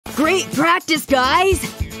Great practice, guys!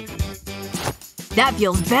 That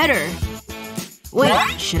feels better.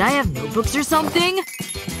 Wait, should I have notebooks or something?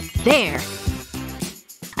 There.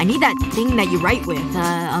 I need that thing that you write with.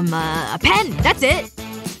 A pen. That's it.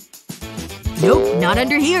 Nope, not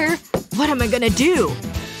under here. What am I gonna do?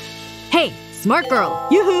 Hey, smart girl.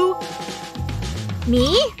 Yoo-hoo!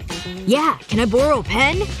 Me? Yeah, can I borrow a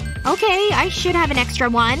pen? Okay, I should have an extra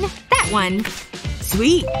one. That one.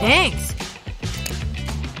 Sweet, thanks.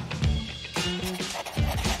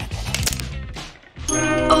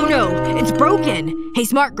 Oh no, it's broken. Hey,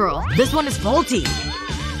 smart girl, this one is faulty.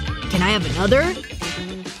 Can I have another?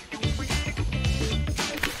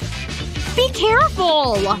 Be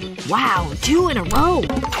careful! Wow, 2 in a row.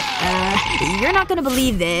 You're not gonna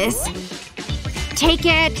believe this. Take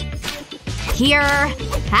it. Here.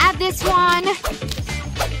 Have this one.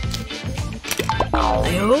 I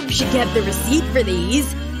hope she kept the receipt for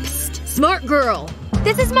these. Psst, smart girl.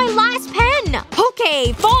 This is my last pen!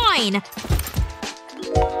 Okay, fine!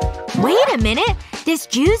 Wait a minute. This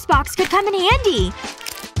juice box could come in handy.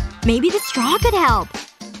 Maybe the straw could help.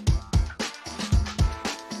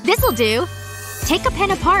 This'll do. Take a pen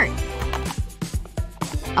apart.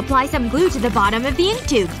 Apply some glue to the bottom of the ink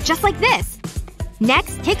tube, just like this.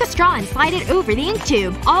 Next, take a straw and slide it over the ink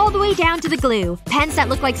tube, all the way down to the glue. Pens that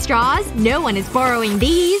look like straws? No one is borrowing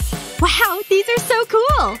these. Wow, these are so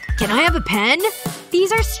cool! Can I have a pen?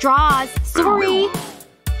 These are straws. Sorry.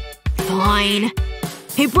 Fine.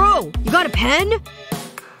 Hey bro, you got a pen?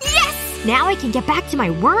 Yes! Now I can get back to my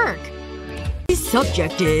work. The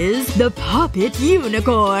subject is the puppet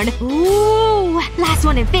unicorn. Ooh. Last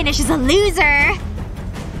one to finish is a loser.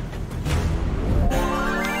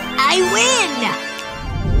 I win!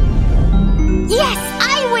 Yes!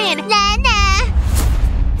 I win!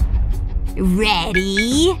 Lana!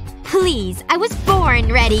 Ready? Please, I was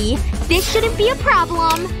born ready. This shouldn't be a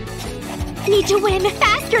problem. Need to win.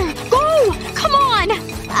 Faster! Go! Come on!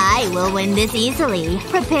 I will win this easily.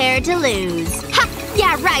 Prepare to lose. Ha!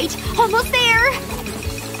 Yeah, right. Almost there.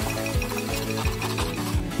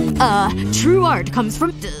 True art comes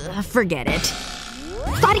from… forget it.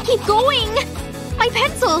 Gotta keep going! My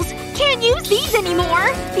pencils! Can't use these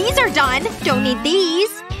anymore! These are done. Don't need these.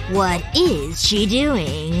 What is she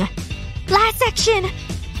doing? Last section!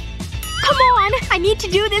 Come on! I need to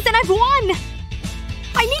do this and I've won!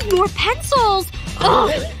 I need more pencils!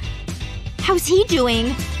 Ugh! How's he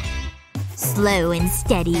doing? Slow and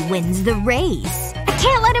steady wins the race. I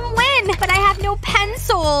can't let him win! But I have no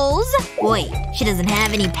pencils! Wait, she doesn't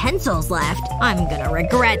have any pencils left. I'm gonna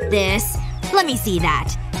regret this. Let me see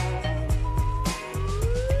that.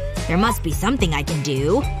 There must be something I can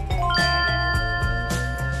do.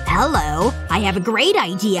 Hello. I have a great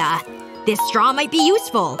idea. This straw might be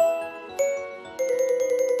useful.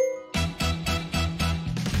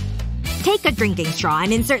 Take a drinking straw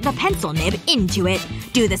and insert the pencil nib into it.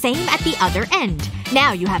 Do the same at the other end.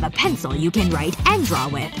 Now you have a pencil you can write and draw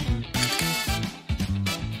with.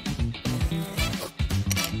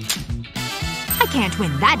 I can't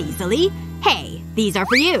win that easily. Hey, these are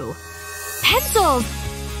for you. Pencils!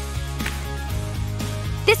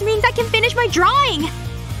 This means I can finish my drawing!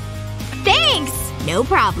 Thanks! No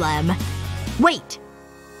problem. Wait.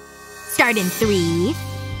 Start in 3,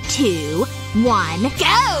 2, 1,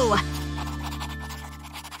 go!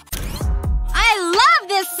 I love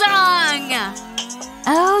this song!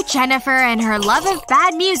 Oh, Jennifer and her love of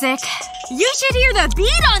bad music. You should hear the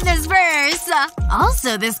beat on this verse!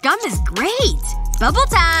 Also, this gum is great. Bubble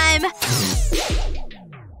time!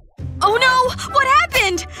 Oh no! What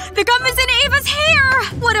happened? The gum is in Ava's hair!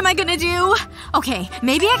 What am I gonna do? Okay,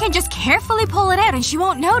 maybe I can just carefully pull it out and she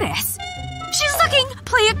won't notice. She's looking!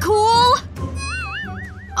 Play it cool!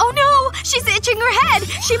 Oh no! She's itching her head!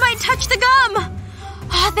 She might touch the gum!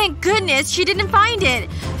 Oh, thank goodness she didn't find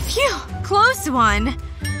it. Phew. Close one.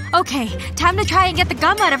 Okay, time to try and get the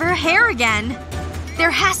gum out of her hair again.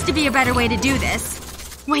 There has to be a better way to do this.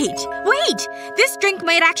 Wait. This drink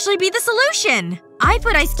might actually be the solution. I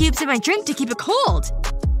put ice cubes in my drink to keep it cold.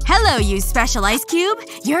 Hello, you special ice cube.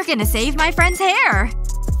 You're gonna save my friend's hair.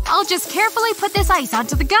 I'll just carefully put this ice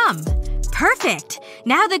onto the gum. Perfect.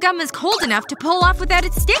 Now the gum is cold enough to pull off without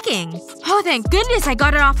it sticking. Oh, thank goodness I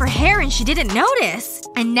got it off her hair and she didn't notice.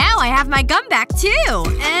 And now I have my gum back too.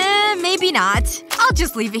 Maybe not. I'll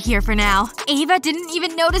just leave it here for now. Ava didn't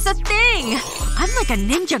even notice a thing. I'm like a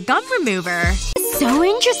ninja gum remover. So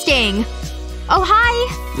interesting. Oh, hi.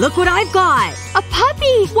 Look what I've got. A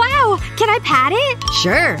puppy! Wow! Can I pat it?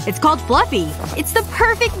 Sure. It's called Fluffy. It's the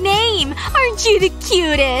perfect name! Aren't you the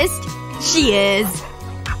cutest? She is.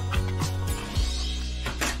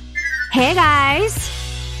 Hey guys.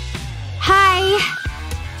 Hi.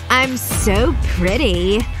 I'm so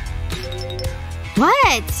pretty.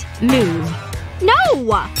 What? Move.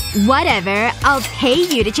 No! Whatever. I'll pay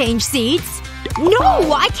you to change seats.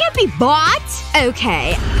 No! I can't be bought!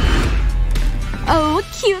 Okay. Oh,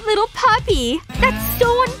 cute little puppy. That's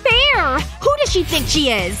so unfair! Who does she think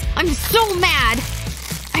she is? I'm so mad.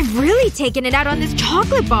 I've really taken it out on this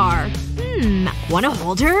chocolate bar. Wanna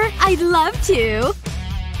hold her? I'd love to.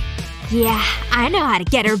 Yeah, I know how to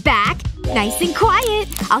get her back. Nice and quiet.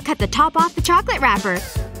 I'll cut the top off the chocolate wrapper.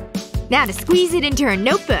 Now to squeeze it into her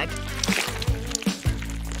notebook.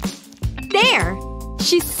 There!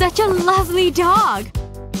 She's such a lovely dog.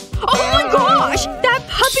 Oh my gosh! That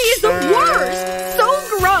puppy is the worst!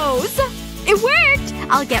 So gross! It worked!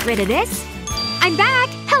 I'll get rid of this. I'm back!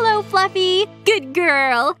 Hello, Fluffy! Good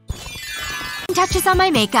girl. Touches on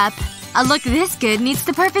my makeup. A look this good needs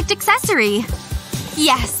the perfect accessory.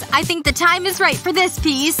 Yes, I think the time is right for this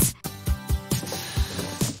piece.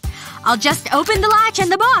 I'll just open the latch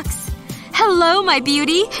and the box. Hello, my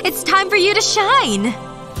beauty. It's time for you to shine.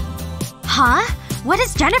 Huh? What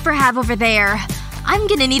does Jennifer have over there? I'm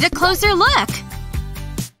gonna need a closer look.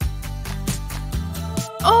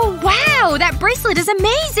 Oh wow! That bracelet is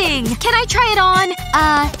amazing! Can I try it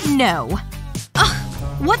on? No. Ugh.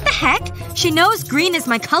 What the heck? She knows green is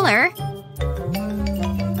my color.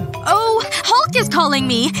 Oh, Hulk is calling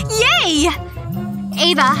me! Yay!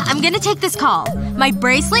 Ava, I'm gonna take this call. My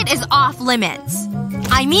bracelet is off limits.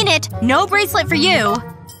 I mean it. No bracelet for you.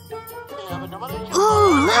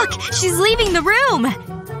 Ooh, look! She's leaving the room!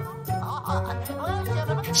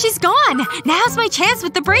 She's gone! Now's my chance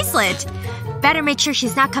with the bracelet. Better make sure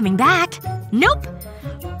she's not coming back. Nope.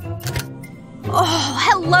 Oh,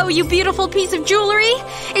 hello, you beautiful piece of jewelry!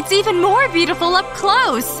 It's even more beautiful up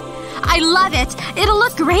close! I love it! It'll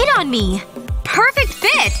look great on me! Perfect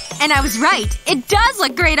fit! And I was right. It does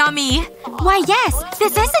look great on me! Why yes,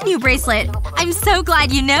 this is a new bracelet. I'm so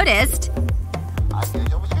glad you noticed.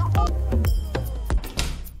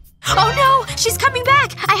 Oh no! She's coming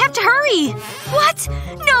back! I have to hurry! What?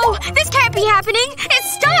 No! This can't be happening!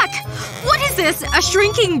 It's stuck! What is this? A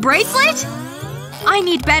shrinking bracelet? I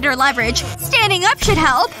need better leverage. Standing up should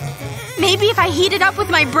help. Maybe if I heat it up with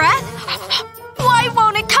my breath? Why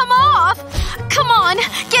won't it come off? Come on!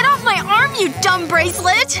 Get off my arm, you dumb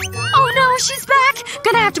bracelet! Oh no, she's back!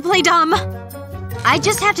 Gonna have to play dumb. I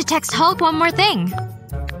just have to text Hulk one more thing.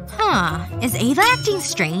 Huh. Is Ava acting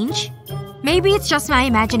strange? Maybe it's just my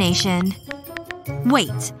imagination.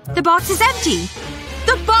 Wait. The box is empty!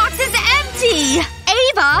 The box is empty!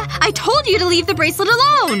 Ava! I told you to leave the bracelet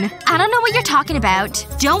alone! I don't know what you're talking about.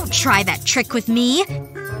 Don't try that trick with me.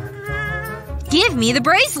 Give me the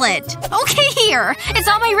bracelet! Okay, here! It's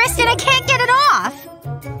on my wrist and I can't get it off!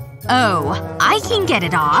 Oh. I can get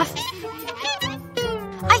it off.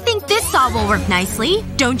 I think this saw will work nicely.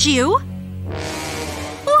 Don't you?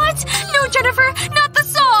 What? No, Jennifer! Not the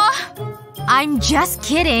saw! I'm just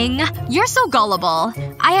kidding. You're so gullible.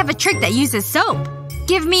 I have a trick that uses soap.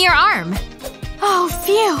 Give me your arm. Oh,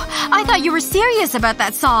 phew. I thought you were serious about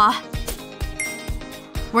that saw.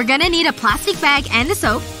 We're gonna need a plastic bag and the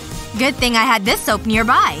soap. Good thing I had this soap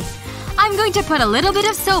nearby. I'm going to put a little bit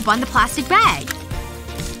of soap on the plastic bag.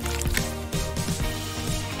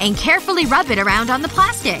 And carefully rub it around on the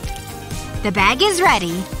plastic. The bag is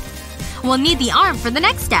ready. We'll need the arm for the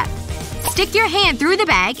next step. Stick your hand through the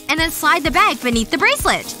bag and then slide the bag beneath the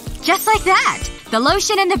bracelet. Just like that. The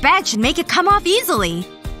lotion in the bag should make it come off easily.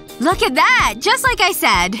 Look at that! Just like I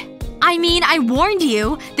said. I mean, I warned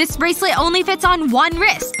you. This bracelet only fits on one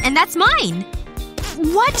wrist, and that's mine.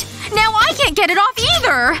 What? Now I can't get it off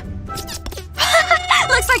either!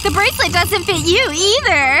 Looks like the bracelet doesn't fit you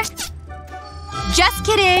either. Just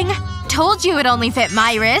kidding. Told you it only fit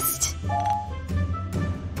my wrist.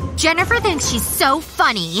 Jennifer thinks she's so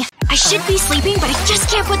funny. I should be sleeping, but I just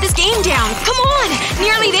can't put this game down. Come on!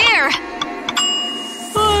 Nearly there!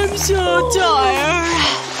 I'm so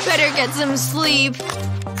tired. Better get some sleep.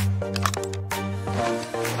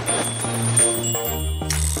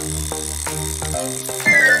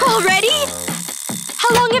 Already?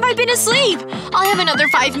 How long have I been asleep? I'll have another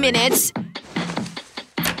 5 minutes.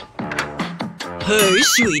 Hey,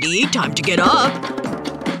 sweetie. Time to get up.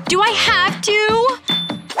 Do I have to?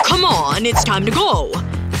 Come on, it's time to go.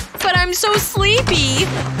 But I'm so sleepy.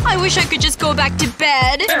 I wish I could just go back to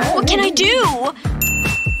bed. What can I do?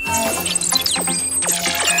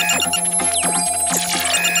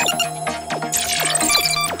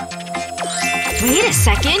 Wait a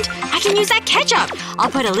second. I can use that ketchup. I'll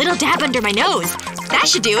put a little dab under my nose. That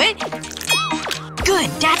should do it. Good.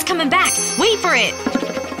 Dad's coming back. Wait for it.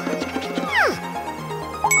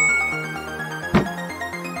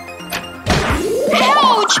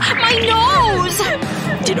 Ouch! Ouch! My nose!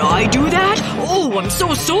 Did I do that? Oh, I'm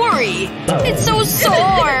so sorry. It's so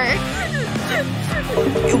sore.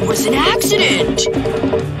 It was an accident.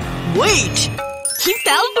 Wait! He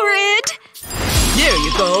fell for it. There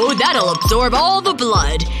you go. That'll absorb all the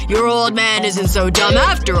blood. Your old man isn't so dumb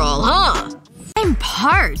after all, huh? I'm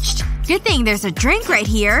parched. Good thing there's a drink right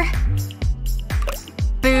here.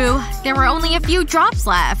 Boo. There were only a few drops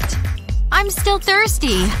left. I'm still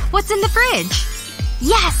thirsty. What's in the fridge?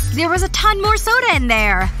 Yes! There was a ton more soda in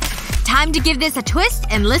there. Time to give this a twist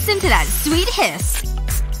and listen to that sweet hiss.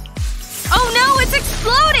 Oh no! It's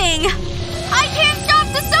exploding! I can't stop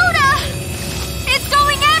the soda! It's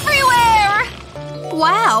going everywhere!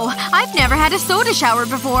 Wow. I've never had a soda shower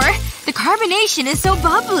before. The carbonation is so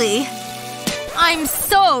bubbly. I'm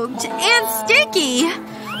soaked and sticky.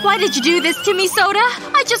 Why did you do this to me, soda?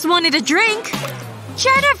 I just wanted a drink.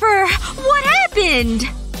 Jennifer! What happened?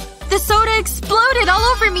 The soda exploded all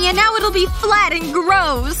over me and now it'll be flat and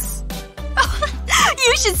gross.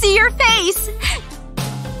 You should see your face.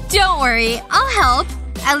 Don't worry. I'll help.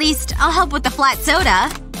 At least, I'll help with the flat soda.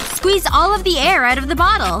 Squeeze all of the air out of the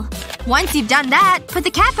bottle. Once you've done that, put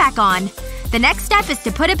the cap back on. The next step is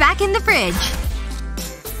to put it back in the fridge.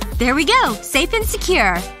 There we go. Safe and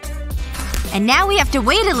secure. And now we have to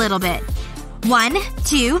wait a little bit. 1,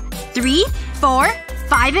 2, 3, 4,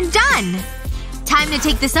 5 and done! Time to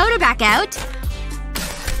take the soda back out.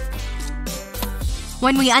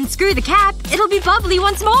 When we unscrew the cap, it'll be bubbly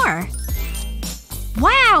once more.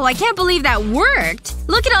 Wow, I can't believe that worked!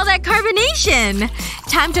 Look at all that carbonation!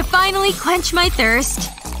 Time to finally quench my thirst.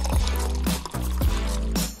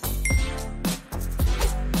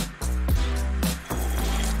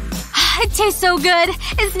 It tastes so good.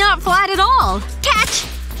 It's not flat at all. Catch!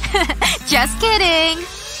 Just kidding.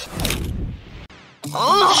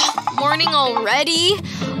 Ugh. Morning already?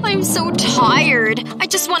 I'm so tired. I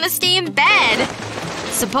just want to stay in bed.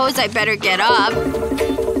 Suppose I better get up.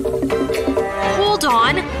 Hold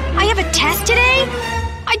on. I have a test today?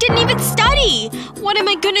 I didn't even study! What am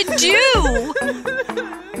I gonna do?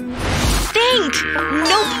 Think!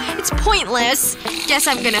 Nope. It's pointless. Guess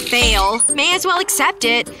I'm gonna fail. May as well accept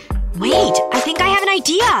it. Wait. I think I have an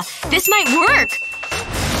idea. This might work.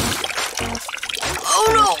 Oh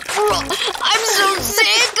no! I'm so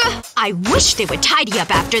sick! I wish they would tidy up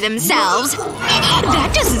after themselves.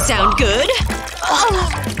 That doesn't sound good.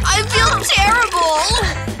 I feel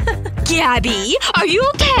terrible! Gabby, are you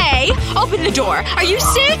okay? Open the door. Are you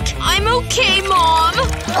sick? I'm okay, Mom.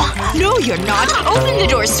 No, you're not. Open the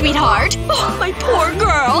door, sweetheart. Oh, my poor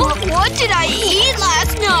girl. What did I eat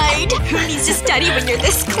last night? Who needs to study when you're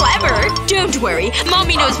this clever? Don't worry.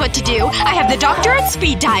 Mommy knows what to do. I have the doctor on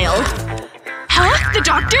speed dial. Huh? The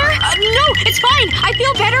doctor? No, it's fine. I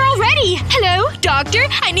feel better already. Hello? Doctor?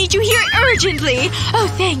 I need you here urgently. Oh,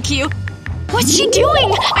 thank you. What's she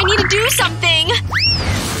doing? I need to do something.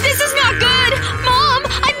 This is not good! Mom!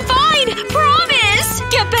 I'm fine! Promise!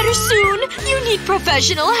 Get better soon. You need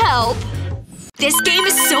professional help. This game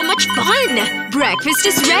is so much fun! Breakfast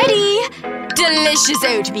is ready! Delicious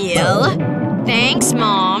oatmeal. Thanks,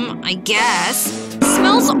 Mom. I guess.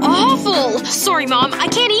 Smells awful! Sorry, Mom. I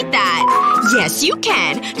can't eat that. Yes, you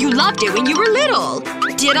can. You loved it when you were little.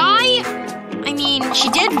 Did I? I mean, she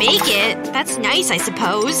did make it. That's nice, I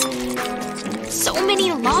suppose. So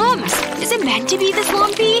many lumps. Is it meant to be this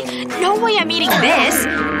lumpy? No way I'm eating this.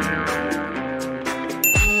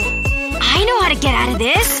 I know how to get out of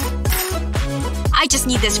this. I just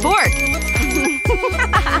need this fork.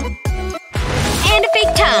 And a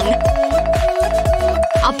fake tongue.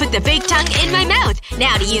 I'll put the fake tongue in my mouth.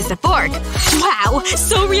 Now to use the fork. Wow,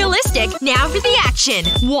 so realistic. Now for the action.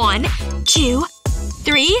 1, 2,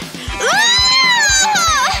 3.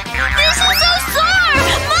 This is so sore!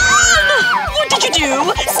 Mom! What did you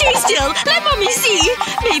do? Stay still. Let Mommy see.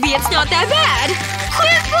 Maybe it's not that bad.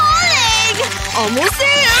 Quit falling! Almost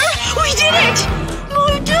there. We did it!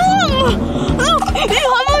 My tongue! Look! You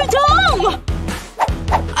have my tongue!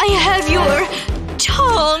 I have your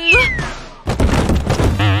tongue.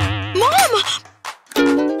 Mom!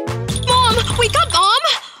 Mom! Wake up, Mom!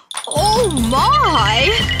 Oh my!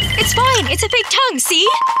 It's fine. It's a fake tongue, see?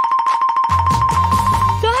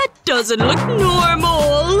 That doesn't look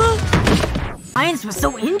normal. Science was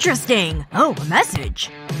so interesting. Oh, a message.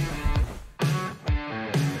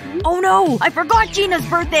 Oh no! I forgot Gina's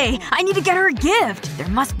birthday! I need to get her a gift! There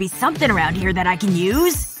must be something around here that I can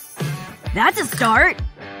use. That's a start.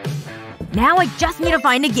 Now I just need to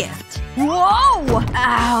find a gift. Whoa!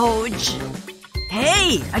 Ouch.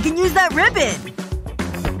 Hey! I can use that ribbon!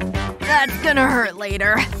 That's gonna hurt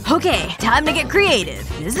later. Okay, time to get creative.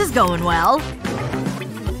 This is going well.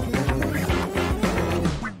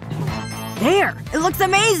 There! It looks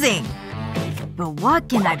amazing! But what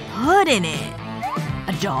can I put in it?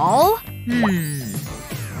 A doll?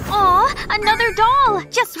 Aw, another doll!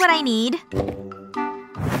 Just what I need.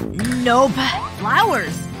 Nope.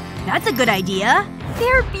 Flowers. That's a good idea.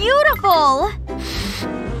 They're beautiful!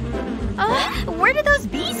 Where did those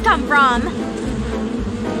bees come from?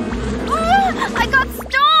 I got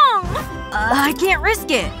stung! I can't risk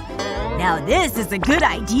it. Now this is a good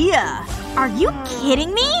idea. Are you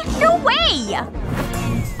kidding me? No way!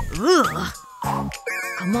 Ugh.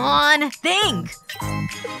 Come on, think.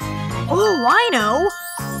 Oh, I know.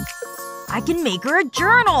 I can make her a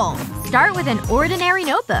journal. Start with an ordinary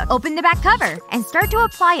notebook. Open the back cover and start to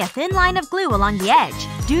apply a thin line of glue along the edge.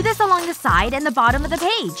 Do this along the side and the bottom of the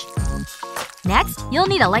page. Next, you'll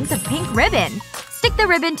need a length of pink ribbon. Stick the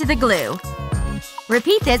ribbon to the glue.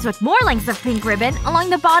 Repeat this with more lengths of pink ribbon along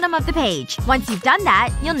the bottom of the page. Once you've done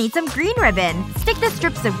that, you'll need some green ribbon. Stick the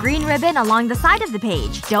strips of green ribbon along the side of the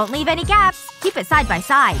page. Don't leave any gaps. Keep it side by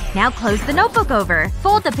side. Now close the notebook over.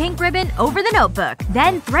 Fold the pink ribbon over the notebook.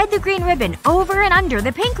 Then thread the green ribbon over and under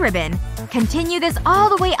the pink ribbon. Continue this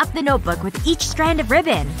all the way up the notebook with each strand of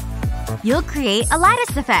ribbon. You'll create a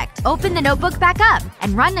lattice effect. Open the notebook back up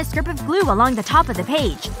and run a strip of glue along the top of the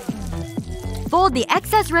page. Fold the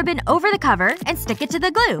excess ribbon over the cover and stick it to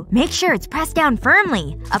the glue. Make sure it's pressed down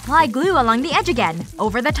firmly. Apply glue along the edge again,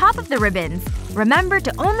 over the top of the ribbons. Remember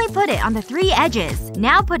to only put it on the 3 edges.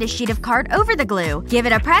 Now put a sheet of card over the glue. Give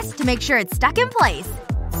it a press to make sure it's stuck in place.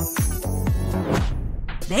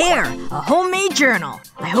 There! A homemade journal.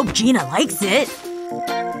 I hope Gina likes it.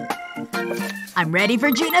 I'm ready for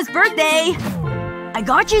Gina's birthday! I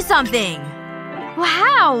got you something!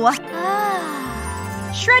 Wow!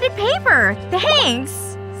 Shredded paper!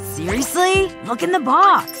 Thanks! Seriously? Look in the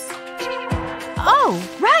box. Oh,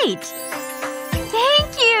 right!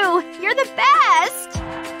 Thank you! You're the best!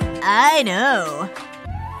 I know.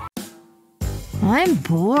 I'm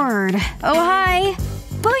bored. Oh, hi.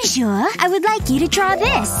 Bonjour. I would like you to draw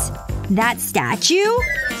this. That statue?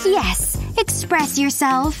 Yes. Express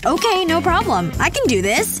yourself. Okay, no problem. I can do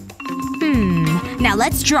this. Now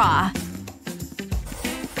let's draw.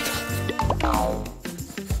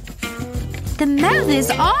 The mouth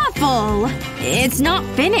is awful. It's not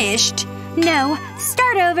finished. No.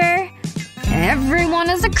 Start over. Everyone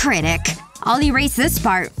is a critic. I'll erase this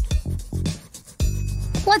part.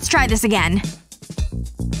 Let's try this again.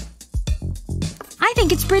 I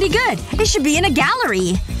think it's pretty good. It should be in a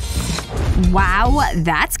gallery. Wow,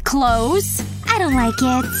 that's close. I don't like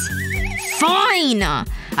it. Fine!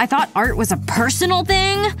 I thought art was a personal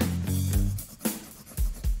thing.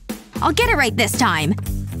 I'll get it right this time.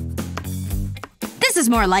 This is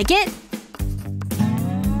more like it.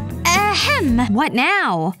 Ahem. What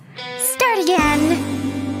now? Start again.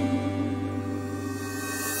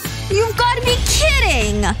 You've gotta be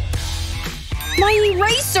kidding! My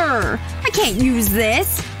eraser! I can't use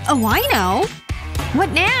this. Oh, I know. What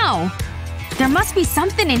now? There must be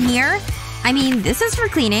something in here. I mean, this is for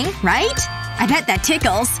cleaning, right? I bet that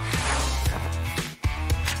tickles.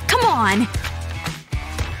 Come on!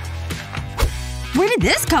 Where did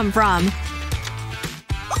this come from?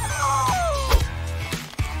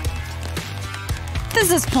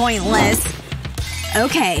 This is pointless.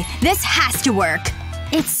 Okay, this has to work.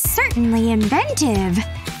 It's certainly inventive.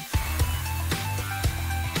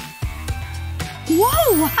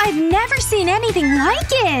 Whoa! I've never seen anything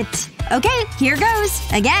like it! Okay, here goes.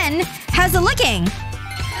 Again. How's it looking?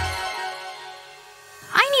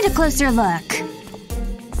 I need a closer look.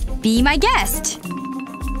 Be my guest.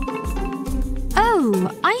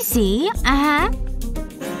 Oh, I see. Uh-huh.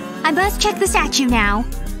 I must check the statue now.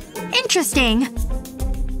 Interesting.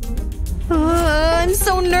 I'm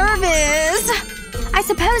so nervous. I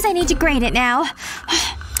suppose I need to grade it now.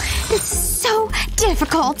 This is so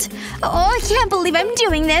difficult. Oh, I can't believe I'm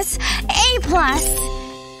doing this. A+.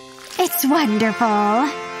 It's wonderful.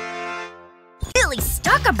 Really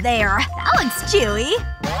stuck up there. That looks chewy.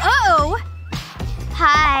 Oh!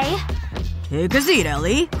 Hi. Take a seat,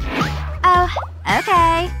 Ellie. Oh,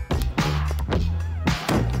 okay.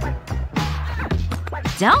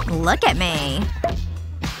 Don't look at me.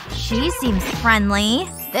 She seems friendly.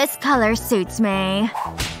 This color suits me.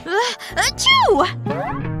 Achoo!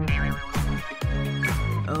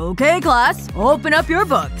 Okay, class. Open up your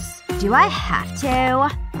books. Do I have to?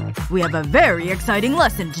 We have a very exciting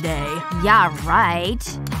lesson today. Yeah, right.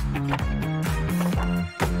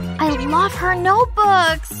 I love her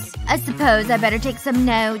notebooks. I suppose I better take some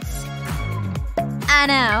notes. I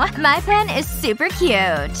know. My pen is super cute.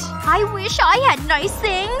 I wish I had nice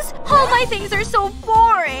things. All my things are so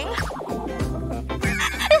boring.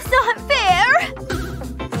 It's not fair.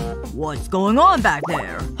 What's going on back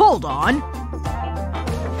there? Hold on.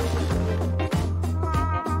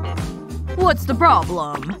 What's the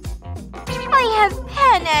problem? I have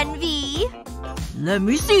pen envy. Let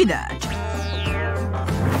me see that.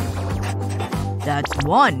 That's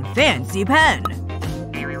one fancy pen.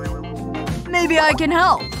 Maybe I can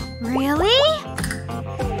help. Really?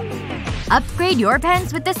 Upgrade your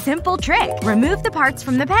pens with this simple trick. Remove the parts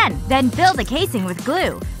from the pen, then fill the casing with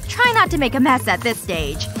glue. Try not to make a mess at this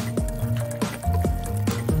stage.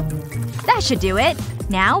 That should do it.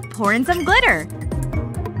 Now pour in some glitter.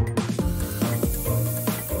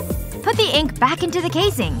 Put the ink back into the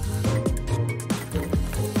casing.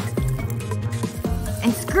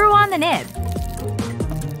 And screw on the nib.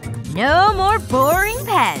 No more boring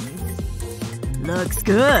pens. Looks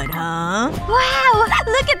good, huh? Wow!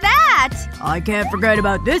 Look at that! I can't forget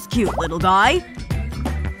about this cute little guy.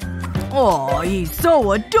 Aw, he's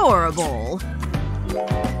so adorable.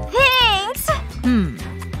 Thanks!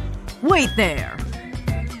 Wait there.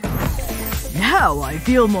 Now I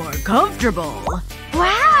feel more comfortable.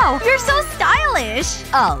 Wow! You're so stylish!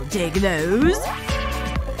 I'll take those.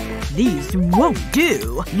 These won't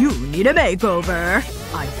do. You need a makeover.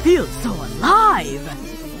 I feel so alive.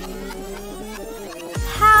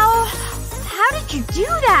 How did you do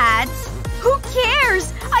that? Who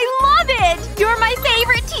cares? I love it! You're my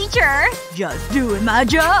favorite teacher! Just doing my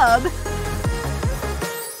job.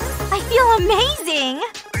 I feel amazing!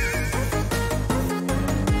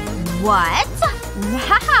 What?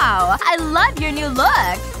 Wow! I love your new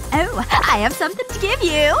look! Oh, I have something to give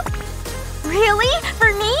you! Really?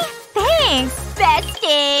 For me? Thanks,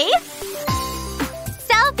 bestie!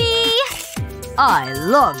 Selfie! I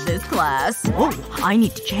love this class. Oh, I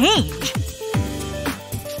need to change.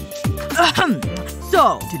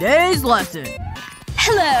 So, today's lesson.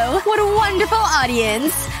 Hello. What a wonderful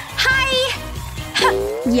audience. Hi!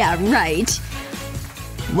 Yeah, right.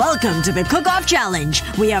 Welcome to the cook-off challenge.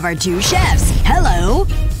 We have our 2 chefs. Hello.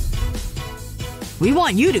 We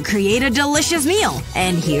want you to create a delicious meal.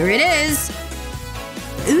 And here it is.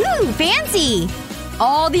 Ooh, fancy!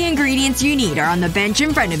 All the ingredients you need are on the bench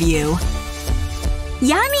in front of you.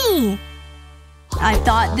 Yummy! I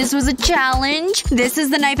thought this was a challenge. This is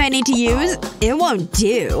the knife I need to use. It won't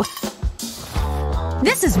do.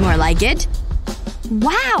 This is more like it.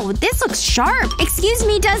 Wow, this looks sharp. Excuse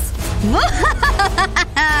me, does…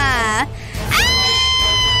 Ah!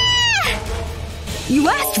 You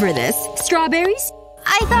asked for this. Strawberries?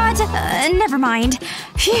 I thought… never mind.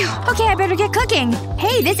 Phew. Okay, I better get cooking.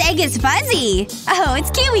 Hey, this egg is fuzzy. Oh, it's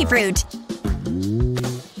kiwi fruit.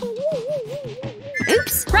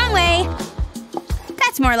 Oops, wrong way.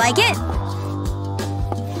 That's more like it.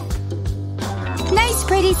 Nice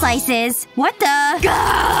pretty slices. What the…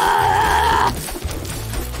 Gah!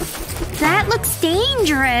 That looks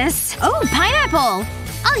dangerous. Oh, pineapple.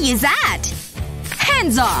 I'll use that.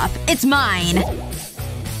 Hands off! It's mine!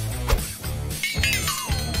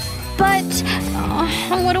 But…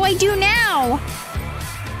 what do I do now?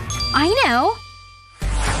 I know.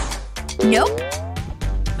 Nope.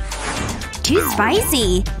 Too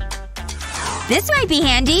spicy. This might be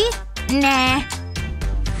handy. Nah.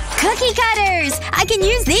 Cookie cutters! I can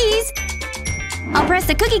use these! I'll press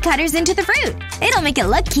the cookie cutters into the fruit. It'll make it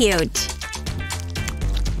look cute.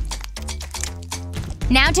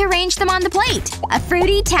 Now to arrange them on the plate. A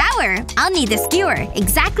fruity tower. I'll need the skewer.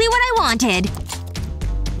 Exactly what I wanted.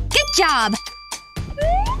 Good job!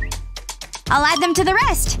 I'll add them to the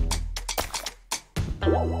rest.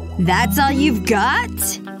 That's all you've got?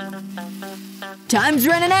 Time's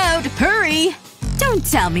running out. Hurry! Don't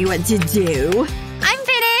tell me what to do. I'm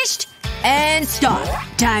finished! And stop.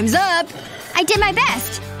 Time's up. I did my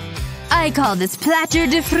best. I call this platter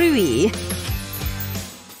de fruits.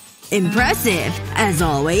 Impressive, as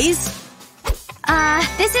always.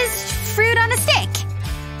 This is fruit on a stick.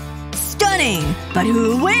 Stunning! But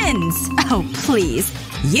who wins? Oh, please.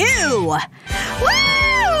 You!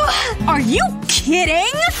 Woo! Are you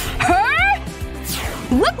kidding? Her?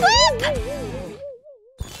 Whoop whoop!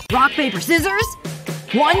 Rock, paper, scissors?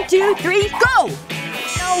 1, 2, 3, go!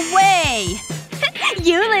 No way!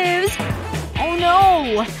 You lose. Oh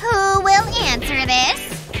no! Who will answer this?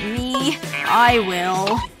 Me. I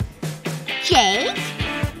will. Jake?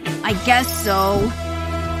 I guess so.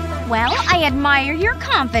 Well, I admire your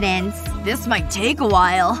confidence. This might take a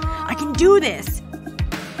while. I can do this.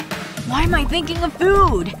 Why am I thinking of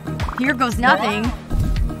food? Here goes nothing.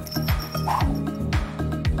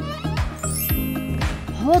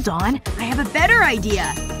 Hold on. I have a better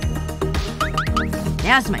idea.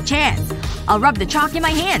 Now's my chance. I'll rub the chalk in my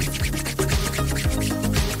hands.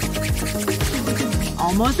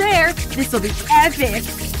 Almost there. This'll be epic.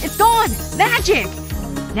 It's gone! Magic!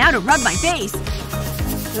 Now to rub my face.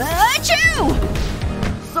 Achoo!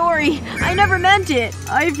 Sorry. I never meant it.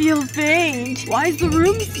 I feel faint. Why's the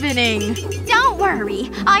room spinning? Don't worry.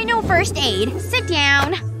 I know first aid. Sit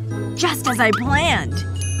down. Just as I planned.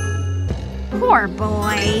 Poor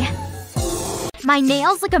boy. My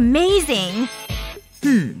nails look amazing.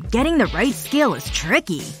 Getting the right scale is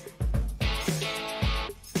tricky.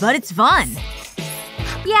 But it's fun.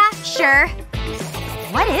 Yeah, sure.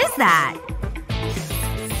 What is that?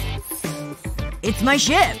 It's my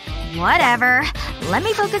ship. Whatever. Let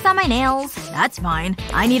me focus on my nails. That's fine.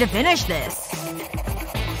 I need to finish this.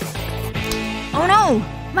 Oh no!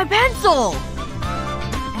 My pencil!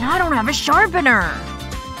 And I don't have a sharpener.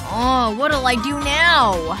 Oh, what'll I do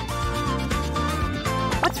now?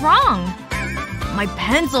 What's wrong? My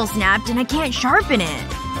pencil snapped and I can't sharpen it.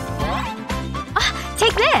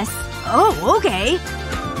 Take this. Oh, okay.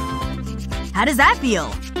 How does that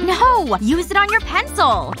feel? No! Use it on your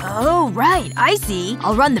pencil. Oh, right. I see.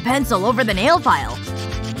 I'll run the pencil over the nail file.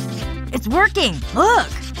 It's working. Look!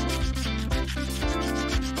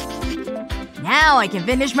 Now I can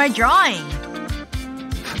finish my drawing.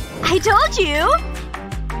 I told you!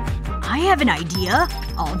 I have an idea.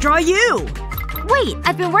 I'll draw you. Wait,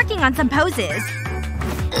 I've been working on some poses.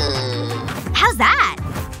 How's that?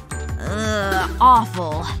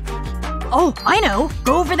 Awful. Oh, I know.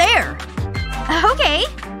 Go over there. Okay.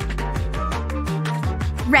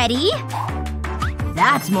 Ready?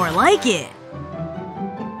 That's more like it.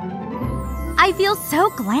 I feel so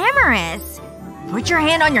glamorous. Put your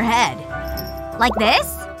hand on your head. Like this?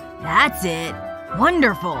 That's it.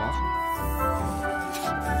 Wonderful.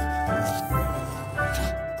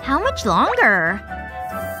 How much longer?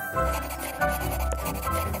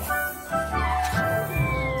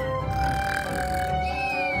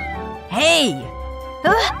 Hey!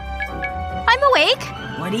 I'm awake.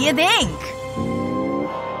 What do you think?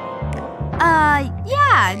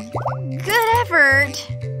 Yeah. Good effort.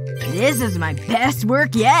 This is my best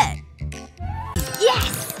work yet.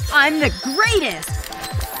 Yes! I'm the greatest!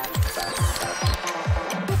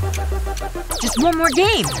 Just one more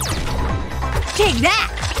game. Take that!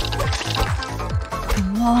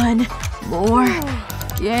 One more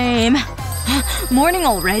game. Morning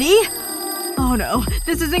already? Oh no.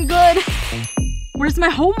 This isn't good. Where's my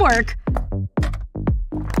homework?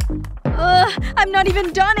 I've not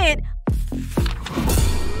even done it!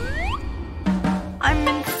 I'm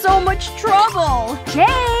in so much trouble!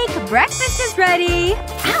 Jake! Breakfast is ready!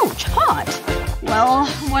 Ouch! Hot! Well,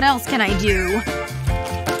 what else can I do?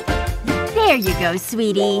 There you go,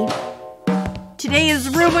 sweetie. Today is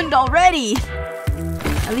ruined already!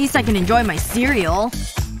 At least I can enjoy my cereal.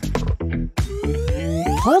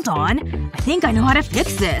 Hold on. I think I know how to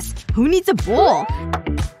fix this. Who needs a bowl?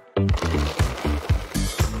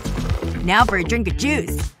 Now for a drink of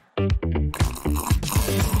juice.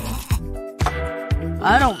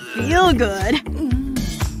 I don't feel good.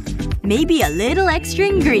 Maybe a little extra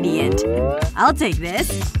ingredient. I'll take this.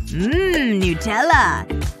 Nutella.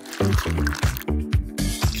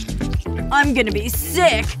 I'm gonna be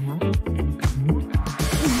sick.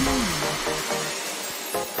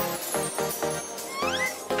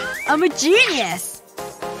 I'm a genius!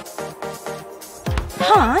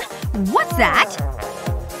 Huh? What's that?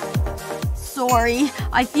 Sorry.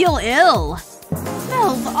 I feel ill.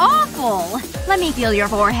 Smells awful. Let me feel your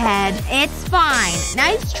forehead. It's fine.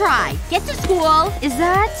 Nice try. Get to school. Is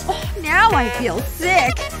that… Oh, now I feel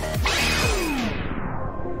sick.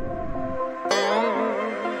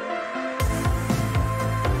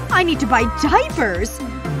 I need to buy diapers.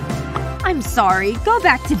 I'm sorry. Go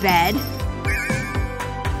back to bed.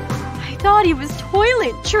 I thought he was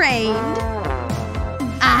toilet trained.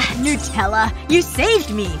 Ah, Nutella. You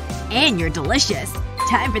saved me. And you're delicious.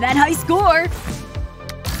 Time for that high score.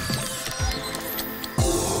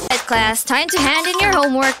 Class, time to hand in your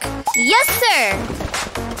homework. Yes, sir!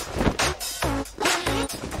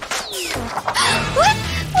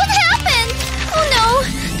 What happened? Oh no!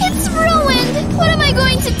 It's ruined! What am I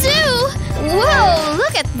going to do? Whoa,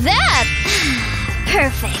 look at that!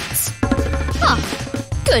 Perfect. Huh.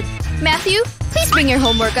 Good. Matthew, please bring your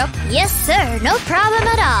homework up. Yes, sir. No problem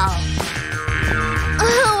at all.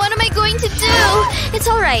 What am I going to do? It's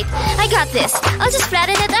alright. I got this. I'll just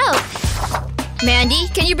flatten it out. Mandy,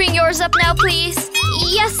 can you bring yours up now, please?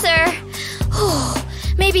 Yes, sir.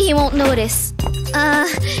 Maybe he won't notice.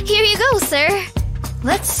 Here you go, sir.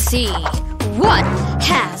 Let's see. What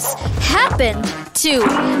has happened to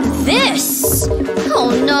this? Oh,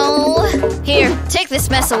 no. Here, take this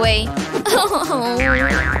mess away. Oh.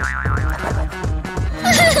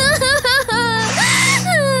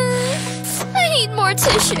 I need more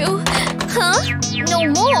tissue. Huh? No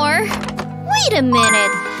more? Wait a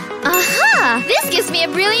minute. Aha! This gives me a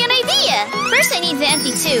brilliant idea! First I need the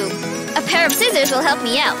empty tube. A pair of scissors will help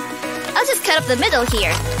me out. I'll just cut up the middle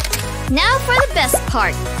here. Now for the best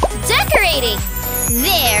part. Decorating!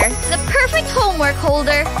 There! The perfect homework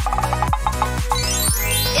holder!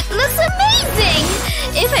 It looks amazing!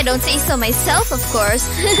 If I don't say so myself, of course.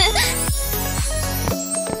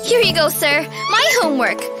 Here you go, sir. My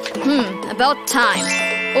homework. About time.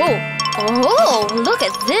 Oh, look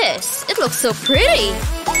at this. It looks so pretty.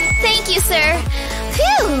 Thank you, sir.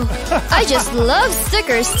 Phew! I just love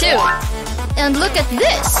stickers, too. And look at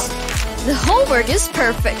this. The homework is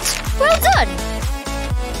perfect. Well done.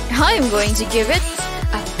 I'm going to give it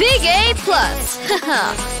a big A+. Yay!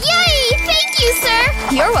 Thank you, sir!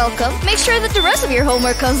 You're welcome. Make sure that the rest of your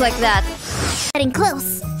homework comes like that. Getting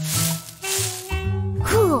close.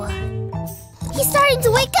 Whew. He's starting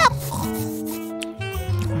to wake up!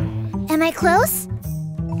 Am I close?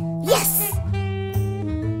 Yes!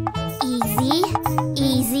 Easy,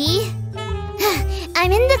 easy.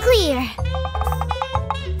 I'm in the clear.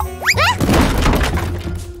 Ah!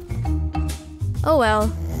 Oh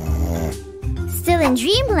well. Still in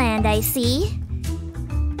dreamland, I see.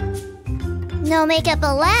 No makeup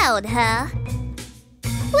allowed, huh?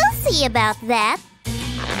 We'll see about that.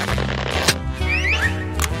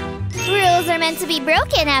 Rules are meant to be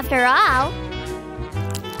broken after all.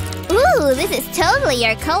 Ooh, this is totally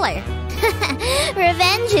your color.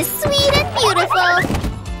 Revenge is sweet and beautiful.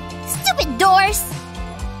 Stupid doors!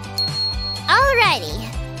 Alrighty,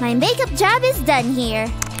 my makeup job is done here.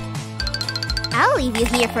 I'll leave you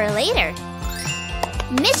here for later.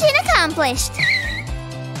 Mission accomplished!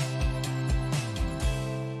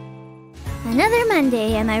 Another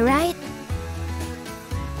Monday, am I right?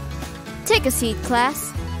 Take a seat, class.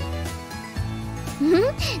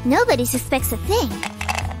 Nobody suspects a thing.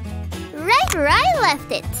 Right where I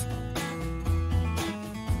left it.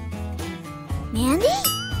 Mandy?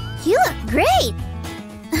 You look great!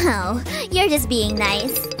 Oh, you're just being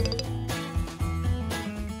nice.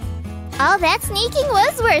 All that sneaking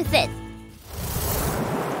was worth it.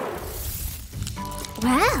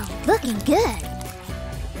 Wow, looking good.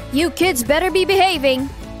 You kids better be behaving.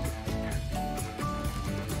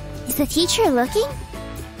 Is the teacher looking?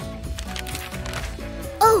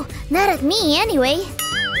 Oh, not at me anyway.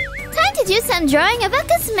 Time to do some drawing of a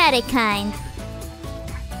cosmetic kind.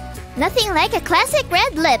 Nothing like a classic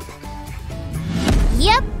red lip.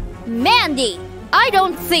 Yep. Mandy, I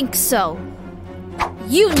don't think so.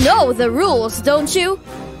 You know the rules, don't you?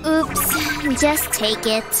 Oops, just take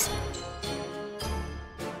it.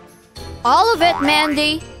 All of it,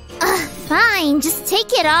 Mandy. Fine, just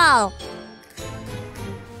take it all.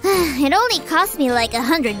 It only cost me like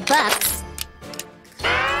 $100.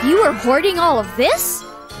 You were hoarding all of this?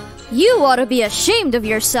 You ought to be ashamed of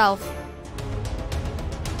yourself.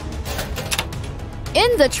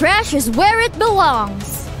 In the trash is where it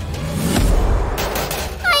belongs.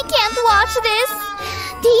 I can't watch this.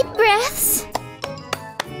 Deep breaths.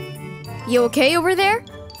 You okay over there?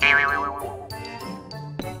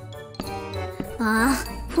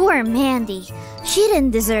 Poor Mandy. She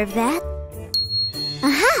didn't deserve that.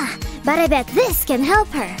 Aha! But I bet this can help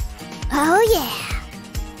her. Oh yeah!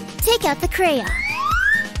 Take out the crayon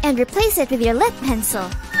and replace it with your lip pencil.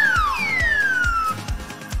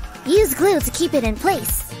 Use glue to keep it in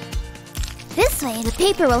place. This way, the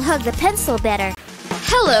paper will hug the pencil better.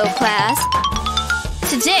 Hello, class.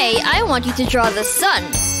 Today, I want you to draw the sun.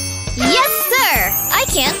 Yes, sir! I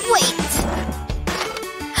can't wait!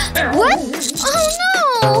 What? Oh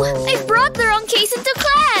no! I brought the wrong case into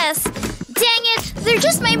class! Dang it! They're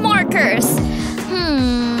just my markers!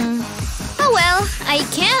 Oh well, I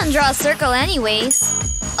can draw a circle anyways.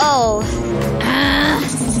 Oh.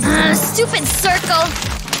 Stupid circle!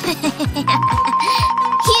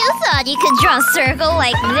 You thought you could draw a circle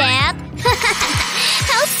like that?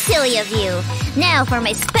 How silly of you. Now for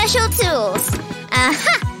my special tools.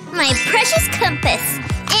 Aha! My precious compass.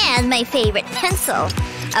 And my favorite pencil.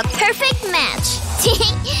 A perfect match.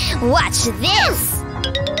 Watch this.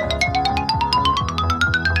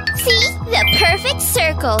 See? The perfect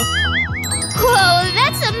circle. Whoa,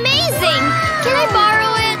 that's amazing! Can I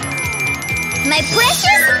borrow it? My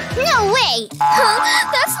precious? No way! Huh?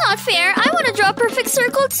 That's not fair. I want to draw a perfect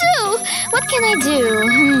circle too. What can I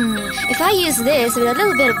do? If I use this with a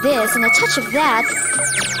little bit of this and a touch of that.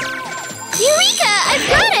 Eureka! I've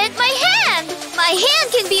got it! My hand! My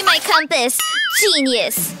hand can be my compass.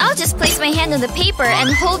 Genius! I'll just place my hand on the paper and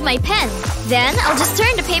hold my pen. Then I'll just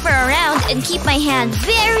turn the paper around and keep my hand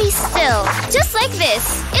very still. Just like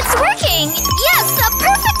this. It's working! Yes, a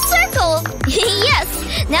perfect circle! cool.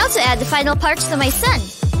 Yes! Now to add the final parts to my sun.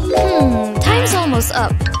 Time's almost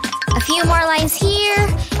up. A few more lines here,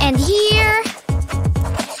 and here.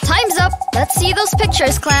 Time's up! Let's see those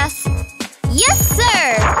pictures, class. Yes,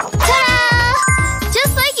 sir! Ta-da!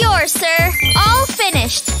 Just like yours, sir. All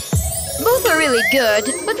finished. Both are really good,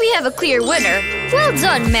 but we have a clear winner. Well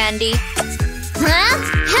done, Mandy. Huh?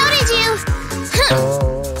 How did you…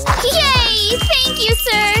 Yay! Thank you,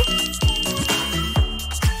 sir!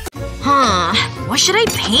 Huh. What should I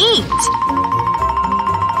paint?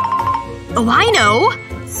 Oh, I know!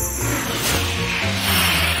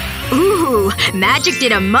 Ooh, magic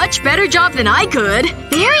did a much better job than I could.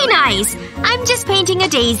 Very nice. I'm just painting a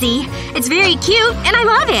daisy. It's very cute, and I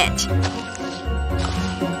love it.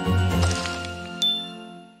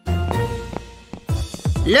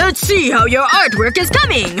 Let's see how your artwork is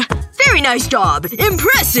coming. Very nice job.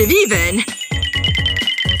 Impressive, even.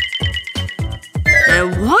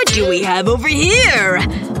 And what do we have over here?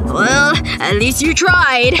 Well, at least you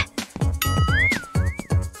tried.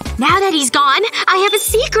 Now that he's gone, I have a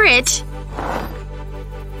secret!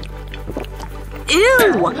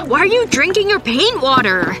 Ew! Why are you drinking your paint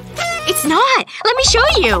water? It's not! Let me show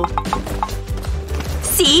you!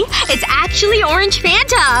 See? It's actually orange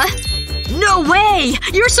Fanta! No way!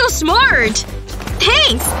 You're so smart!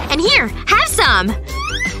 Thanks! And here, have some!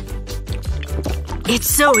 It's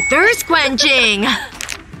so thirst-quenching!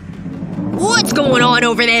 What's going on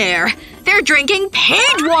over there? They're drinking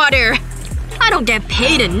paint water! I don't get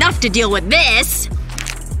paid enough to deal with this!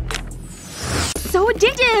 So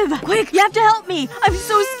addictive! Quick, you have to help me! I'm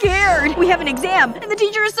so scared! We have an exam, and the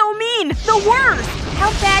teacher is so mean! The worst!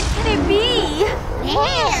 How bad can it be?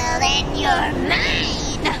 Well, then you're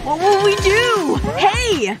mine! What will we do?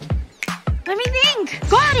 Hey! Let me think!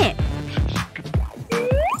 Got it!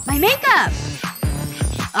 My makeup!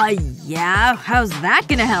 Yeah? How's that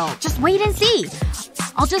gonna help? Just wait and see.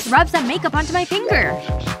 I'll just rub some makeup onto my finger.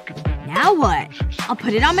 Now what? I'll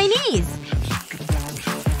put it on my knees.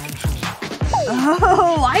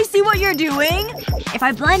 Oh, I see what you're doing! If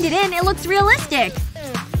I blend it in, it looks realistic.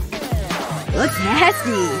 Looks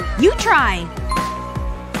nasty. You try.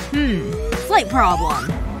 Slight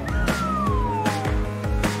problem.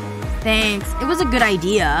 Thanks. It was a good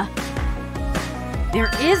idea. There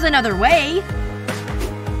is another way.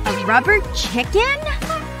 A rubber chicken?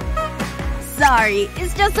 Sorry,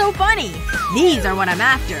 it's just so funny. These are what I'm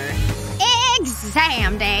after.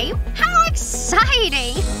 Exam day. How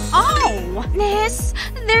exciting! Oh, Miss,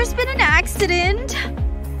 there's been an accident.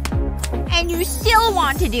 And you still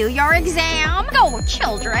want to do your exam? Go,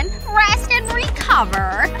 children. Rest and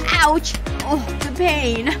recover. Ouch. Oh, the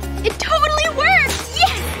pain. It totally works!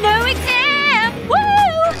 Yes! No exam! Woo!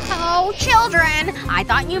 Oh, children. I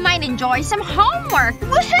thought you might enjoy some homework.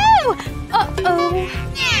 Woohoo! Uh-oh.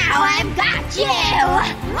 Now I've got you!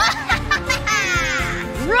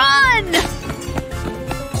 Run!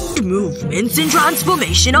 Movements and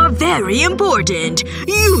transformation are very important.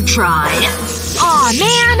 You try. Aw,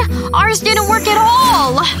 man! Ours didn't work at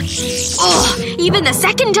all! Ugh, even the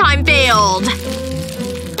second time failed.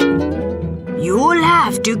 You'll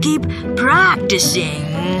have to keep practicing.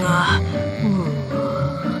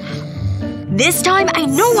 This time, I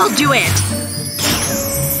know I'll do it!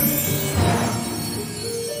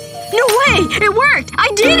 No way! It worked!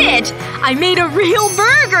 I did it! I made a real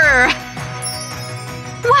burger!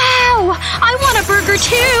 Wow! I want a burger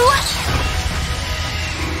too!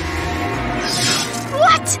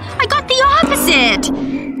 What? I got the opposite!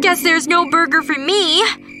 Guess there's no burger for me.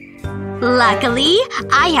 Luckily,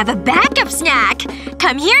 I have a backup snack.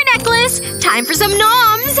 Come here, Necklace. Time for some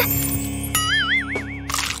noms.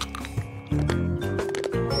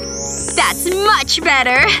 That's much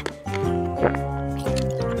better.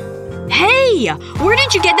 Hey! Where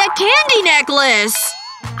did you get that candy necklace?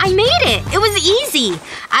 I made it! It was easy.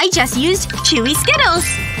 I just used chewy Skittles.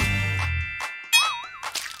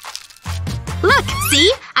 Look,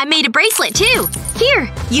 see? I made a bracelet too. Here,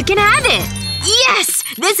 you can have it. Yes!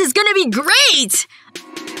 This is gonna be great!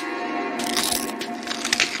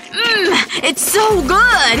 It's so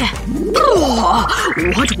good! Oh,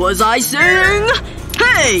 what was I saying?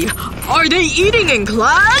 Hey! Are they eating in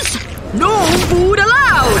class? No food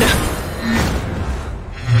allowed!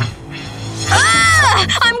 Ah!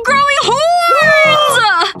 I'm growing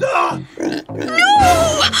horns! No!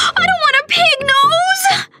 I don't want a pig nose!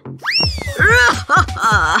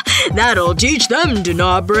 That'll teach them to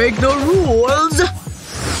not break the rules.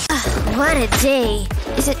 What a day.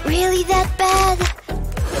 Is it really that bad?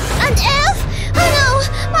 An F? Oh no!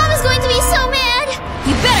 Mom is going to be so mad!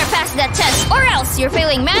 You better pass that test, or else you're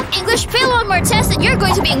failing math, English, fail one more test, and you're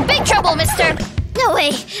going to be in big trouble, mister! No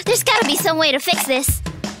way! There's gotta be some way to fix this.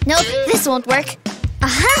 Nope, this won't work.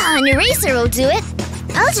 Aha! An eraser will do it.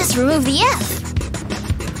 I'll just remove the F.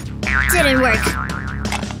 Didn't work.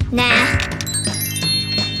 Nah.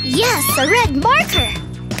 Yes, a red marker!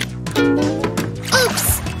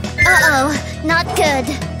 Oops! Uh-oh, not good.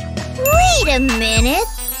 Wait a minute.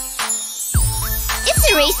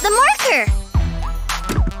 It's erased the marker!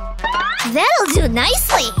 That'll do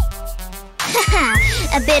nicely!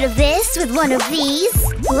 Haha, a bit of this with one of these.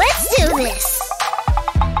 Let's do this!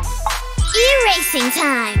 Erasing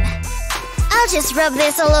time! I'll just rub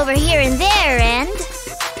this all over here and there and…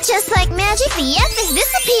 just like magic, the F is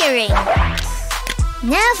disappearing!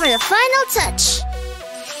 Now for the final touch.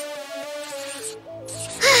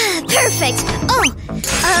 Perfect! Oh!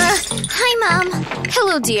 Hi, Mom.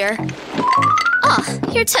 Hello, dear. Ah,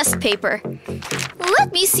 your test paper.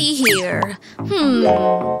 Let me see here.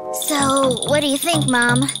 So, what do you think,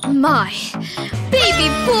 Mom? My baby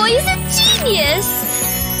boy is a genius!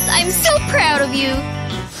 I'm so proud of you.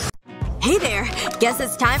 Hey there. Guess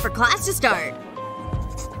it's time for class to start.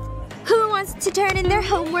 Who wants to turn in their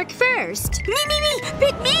homework first? Me!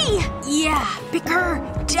 Pick me! Yeah, pick her.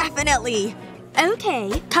 Definitely.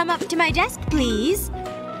 Okay, come up to my desk, please.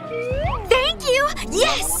 Thank you!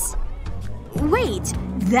 Yes! Wait,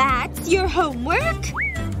 that's your homework?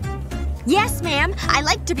 Yes, ma'am. I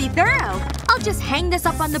like to be thorough. I'll just hang this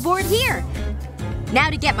up on the board here. Now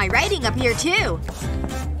to get my writing up here, too.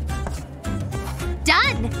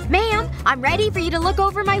 Done! Ma'am, I'm ready for you to look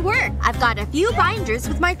over my work. I've got a few binders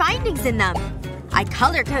with my findings in them. I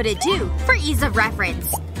color-coded, too, for ease of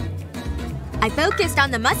reference. I focused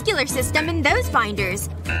on the muscular system in those binders.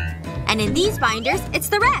 And in these binders, it's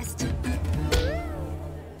the rest.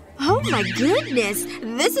 Oh my goodness!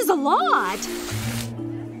 This is a lot!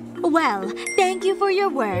 Well, thank you for your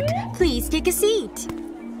work. Please take a seat.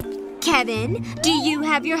 Kevin, do you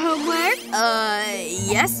have your homework?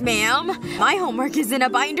 Yes, ma'am. My homework is in a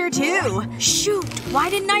binder, too. Shoot!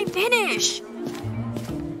 Why didn't I finish?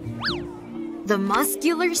 The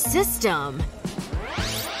muscular system.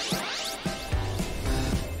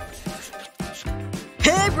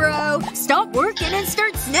 Hey, bro! Stop working and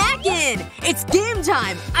start snacking! It's game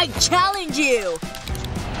time! I challenge you!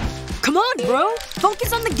 Come on, bro!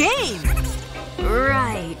 Focus on the game!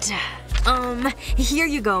 Right. Here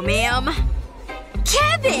you go, ma'am.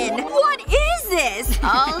 Kevin! What is this?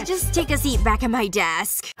 I'll just take a seat back at my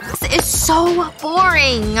desk. This is so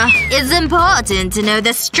boring. It's important to know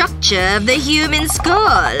the structure of the human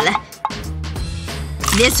skull.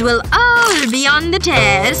 This will all be on the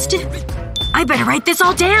test. I better write this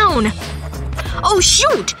all down. Oh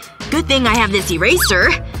shoot! Good thing I have this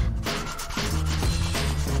eraser.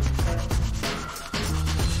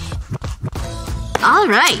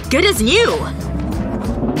 Alright, good as new.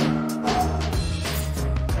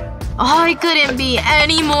 I couldn't be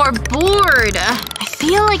any more bored. I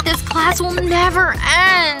feel like this class will never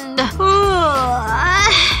end.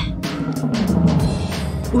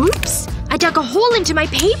 Oops. I dug a hole into my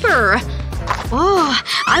paper. Oh,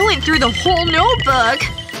 I went through the whole notebook.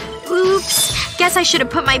 Oops. Guess I should have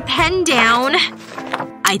put my pen down.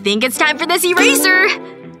 I think it's time for this eraser.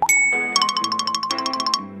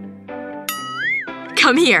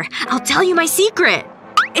 Come here. I'll tell you my secret.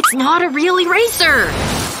 It's not a real eraser.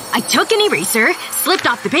 I took an eraser, slipped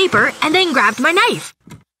off the paper, and then grabbed my knife.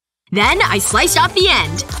 Then I sliced off the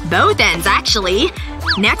end. Both ends, actually.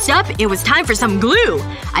 Next up, it was time for some glue.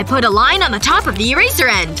 I put a line on the top of the eraser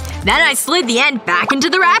end. Then I slid the end back into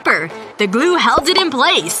the wrapper. The glue held it in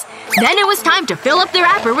place. Then it was time to fill up the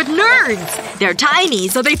wrapper with nerds. They're tiny,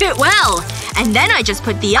 so they fit well. And then I just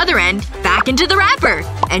put the other end back into the wrapper.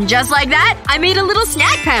 And just like that, I made a little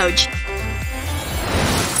snack pouch.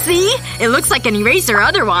 See? It looks like an eraser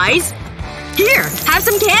otherwise. Here, have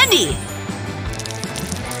some candy.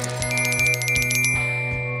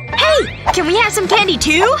 Hey! Can we have some candy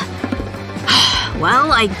too?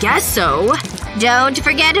 Well, I guess so. Don't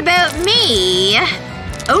forget about me.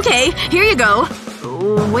 Okay, here you go.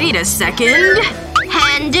 Wait a second.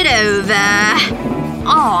 Hand it over.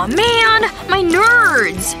 Aw, man! My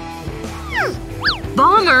nerds!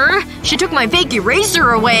 Bummer. She took my fake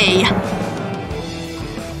eraser away.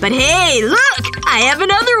 But hey, look! I have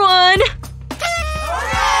another one!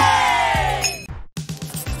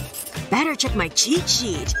 Better check my cheat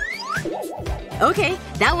sheet. Okay,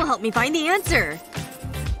 that will help me find the answer.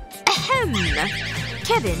 Ahem.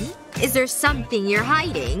 Kevin, is there something you're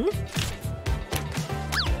hiding?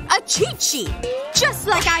 A cheat sheet! Just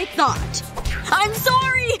like I thought. I'm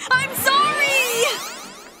sorry! I'm sorry!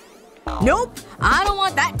 Nope. I don't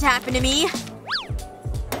want that to happen to me.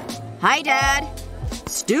 Hi, Dad.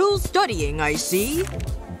 Still studying, I see.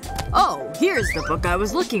 Oh, here's the book I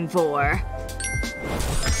was looking for.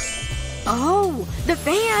 Oh, the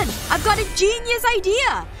fan! I've got a genius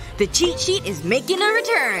idea! The cheat sheet is making a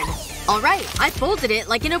return. Alright, I folded it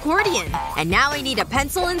like an accordion. And now I need a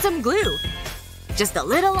pencil and some glue. Just a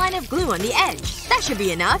little line of glue on the edge. That should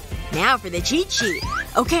be enough. Now for the cheat sheet.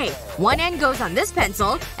 Okay, one end goes on this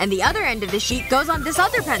pencil, and the other end of the sheet goes on this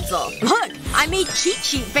other pencil. Look! I made cheat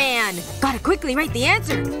sheet fan! Gotta quickly write the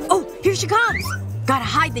answer. Oh, here she comes! Gotta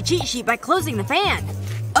hide the cheat sheet by closing the fan.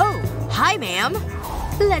 Oh, hi ma'am.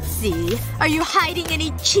 Let's see. Are you hiding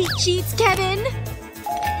any cheat sheets, Kevin?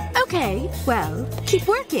 Okay, well, keep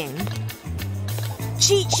working.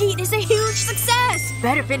 Cheat sheet is a huge success!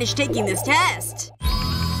 Better finish taking this test.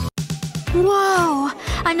 Whoa.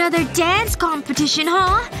 Another dance competition,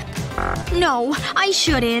 huh? No, I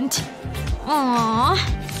shouldn't. Aww.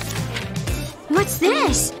 What's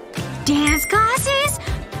this? Dance classes?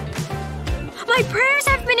 My prayers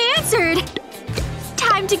have been answered!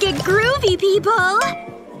 Time to get groovy, people!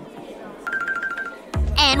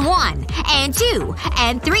 And 1, and 2,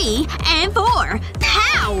 and 3, and 4.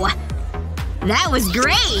 Pow! That was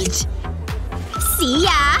great! See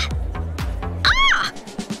ya! Ah!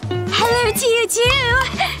 Hello to you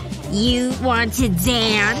too! You want to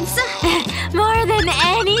dance? More than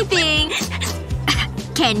anything!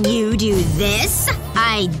 Can you do this?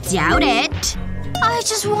 I doubt it. I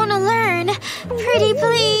just wanna learn. Pretty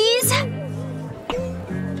please?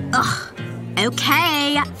 Ugh.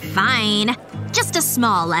 Okay. Fine. Just a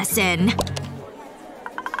small lesson.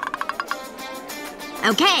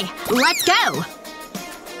 Okay. Let's go.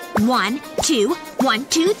 1, 2, 1,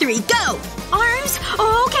 2, 3, go! Arms?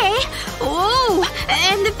 Okay. Oh.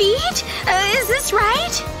 And the feet? Is this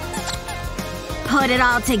right? Put it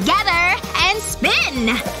all together and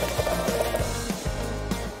spin!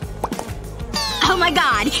 Oh my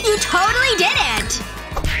god, you totally did it!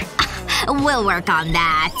 We'll work on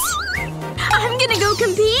that. I'm gonna go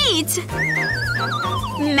compete!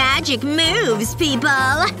 Magic moves,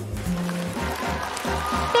 people!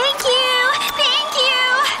 Thank you! Thank you!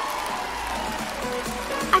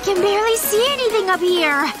 I can barely see anything up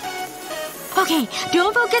here. Okay,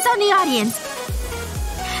 don't focus on the audience.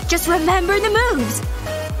 Just remember the moves.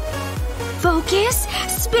 Focus.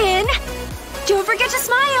 Spin. Don't forget to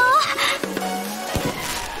smile.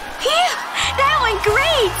 Phew! That went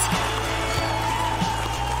great!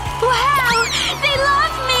 Wow! They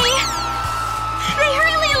love me! They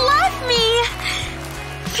really love me!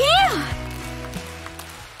 Phew!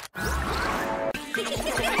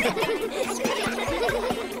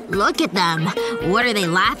 Look at them. What are they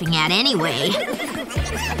laughing at anyway?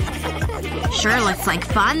 Sure looks like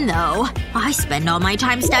fun, though. I spend all my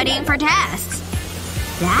time studying for tests.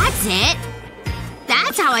 That's it.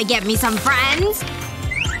 That's how I get me some friends.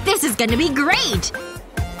 This is gonna be great.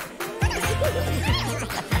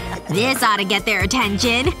 This ought to get their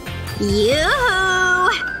attention.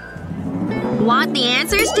 Yoo-hoo! Want the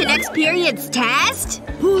answers to next period's test?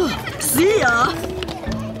 See ya!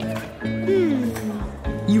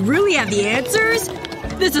 You really have the answers?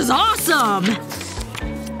 This is awesome!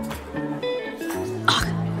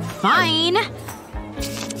 Fine.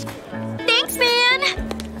 Thanks, man!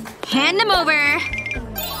 Hand them over.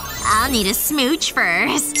 I'll need a smooch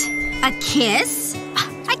first. A kiss?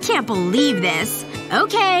 I can't believe this.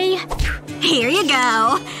 Okay. Here you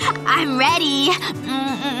go. I'm ready.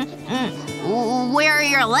 Where are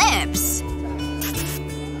your lips?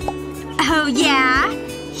 Oh yeah?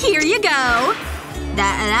 Here you go.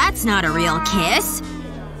 That's not a real kiss.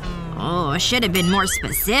 Oh, should have been more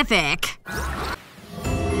specific.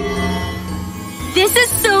 This is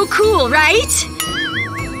so cool, right?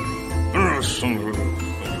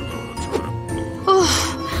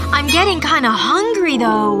 I'm getting kinda hungry,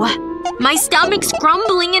 though. My stomach's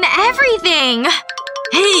grumbling and everything.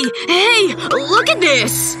 Hey! Look at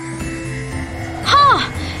this! Huh.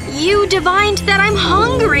 You divined that I'm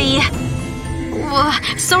hungry.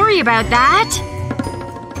 Sorry about that.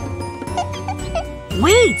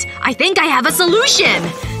 Wait! I think I have a solution!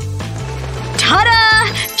 Ta-da!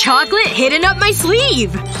 Chocolate hidden up my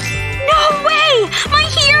sleeve! No way! My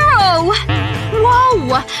hero!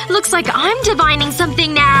 Whoa! Looks like I'm divining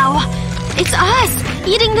something now. It's us!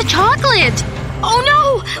 Eating the chocolate! Oh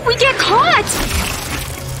no! We get caught!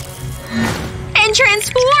 And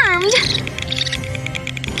transformed!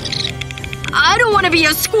 I don't want to be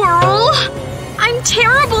a squirrel! I'm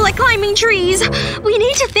terrible at climbing trees! We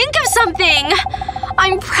need to think of something!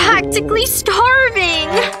 I'm practically starving!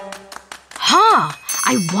 Huh.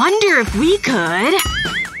 I wonder if we could…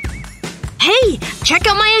 Hey! Check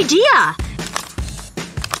out my idea!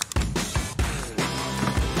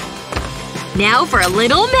 Now for a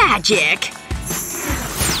little magic.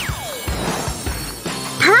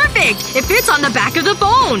 Perfect! It fits on the back of the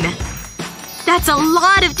phone. That's a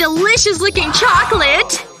lot of delicious-looking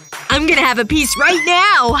chocolate. I'm gonna have a piece right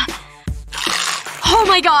now. Oh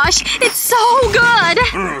my gosh, it's so good!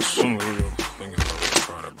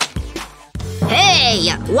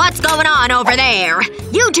 Hey! What's going on over there?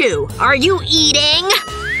 You two, are you eating?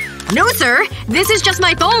 No, sir. This is just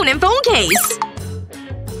my phone and phone case.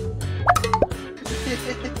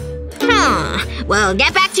 Well,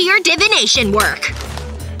 get back to your divination work.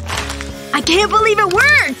 I can't believe it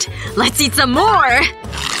worked! Let's eat some more!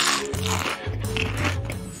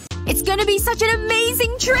 It's gonna be such an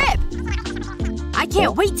amazing trip! I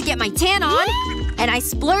can't wait to get my tan on. And I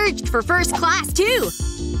splurged for first class, too.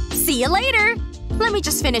 See you later. Let me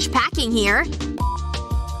just finish packing here.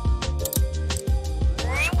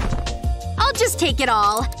 I'll just take it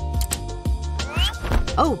all.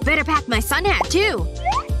 Oh, better pack my sun hat, too.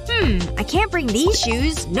 I can't bring these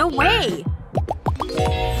shoes. No way.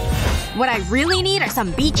 What I really need are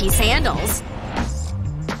some beachy sandals.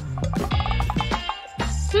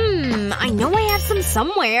 I know I have some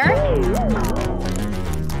somewhere.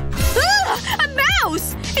 A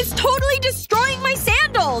mouse! It's totally destroying my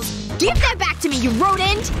sandals! Give that back to me, you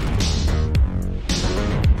rodent!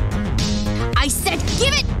 I said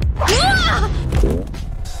give it!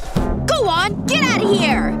 Go on, get out of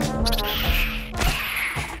here!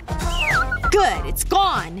 Good, it's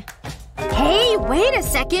gone. Hey, wait a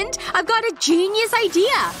second. I've got a genius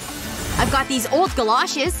idea. I've got these old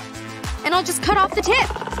galoshes. And I'll just cut off the tip.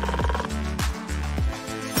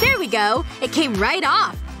 There we go. It came right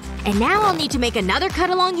off. And now I'll need to make another cut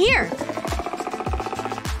along here.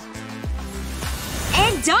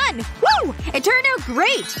 And done! Woo! It turned out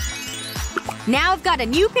great! Now I've got a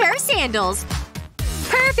new pair of sandals.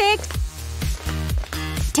 Perfect!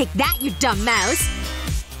 Take that, you dumb mouse.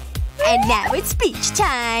 And now it's beach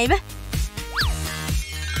time.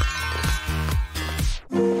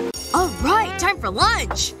 Alright, time for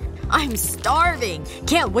lunch! I'm starving.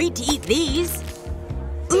 Can't wait to eat these.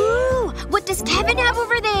 Ooh! What does Kevin have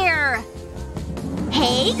over there?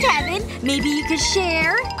 Hey, Kevin. Maybe you could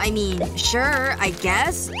share? I mean, sure, I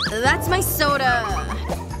guess. That's my soda.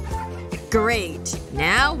 Great.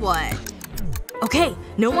 Now what? Okay,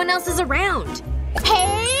 no one else is around.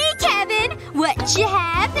 Hey, Kevin! What you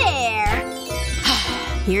have there?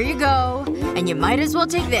 Here you go. And you might as well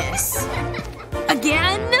take this.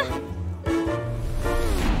 Again?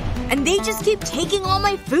 And they just keep taking all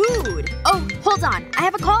my food. Oh, hold on. I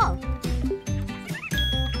have a call.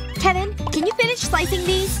 Kevin, can you finish slicing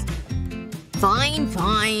these? Fine,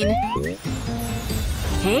 fine.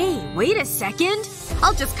 Hey, wait a second.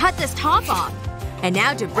 I'll just cut this top off. And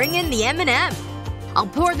now to bring in the M&M. I'll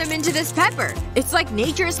pour them into this pepper. It's like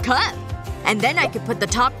nature's cup. And then I could put the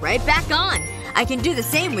top right back on. I can do the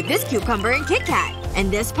same with this cucumber and Kit Kat. And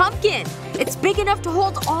this pumpkin. It's big enough to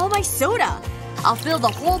hold all my soda. I'll fill the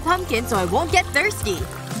whole pumpkin so I won't get thirsty.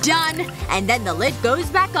 Done! And then the lid goes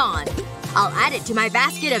back on. I'll add it to my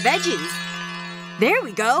basket of veggies. There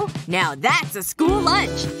we go. Now that's a school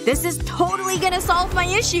lunch. This is totally gonna solve my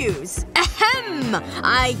issues. Ahem!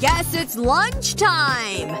 I guess it's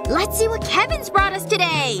lunchtime. Let's see what Kevin's brought us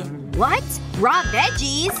today. What? Raw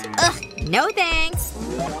veggies? Ugh, no thanks.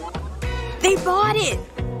 They bought it!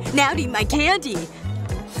 Now to eat my candy.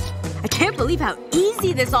 I can't believe how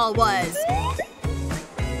easy this all was.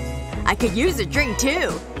 I could use a drink,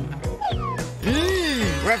 too.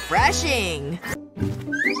 Refreshing.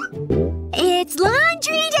 It's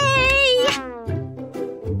laundry day!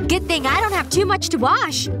 Good thing I don't have too much to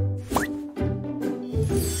wash.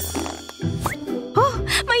 Oh,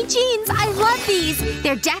 my jeans! I love these!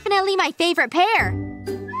 They're definitely my favorite pair.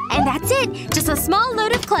 And that's it. Just a small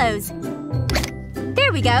load of clothes.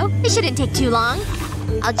 There we go. It shouldn't take too long.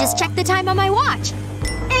 I'll just check the time on my watch.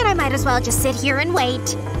 And I might as well just sit here and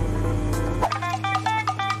wait.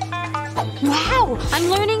 Wow! I'm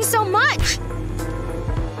learning so much!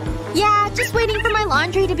 Yeah, just waiting for my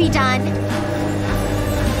laundry to be done.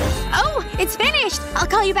 Oh! It's finished! I'll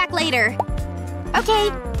call you back later. Okay.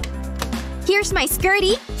 Here's my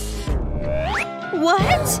skirty.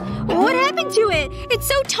 What? What happened to it? It's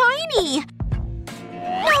so tiny!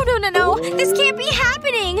 No. This can't be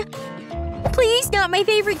happening! Please, not my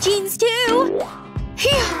favorite jeans, too! Phew.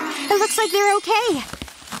 It looks like they're okay.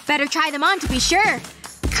 Better try them on to be sure.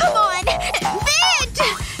 Come on! Fit!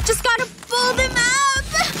 Just gotta pull them up!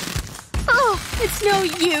 Oh, it's no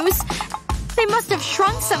use. They must have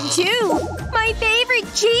shrunk some, too. My favorite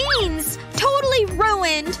jeans! Totally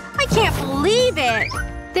ruined. I can't believe it.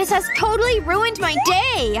 This has totally ruined my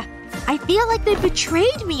day. I feel like they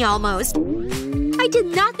betrayed me almost. I did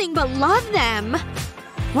nothing but love them.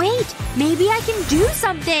 Wait, maybe I can do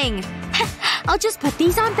something. I'll just put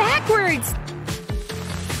these on backwards.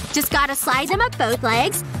 Just gotta slide them up both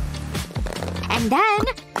legs. And then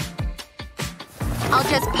I'll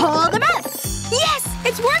just pull them up. Yes!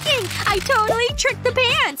 It's working! I totally tricked the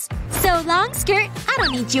pants! So long, skirt. I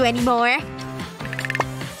don't need you anymore.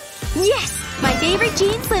 Yes! My favorite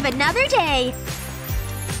jeans live another day.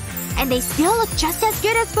 And they still look just as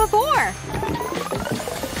good as before.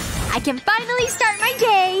 I can finally start my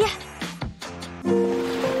day.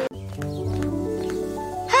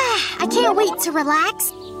 I can't wait to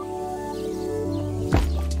relax.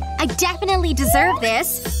 I definitely deserve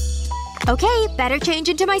this. Okay, better change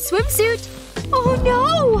into my swimsuit. Oh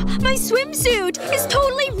no! My swimsuit is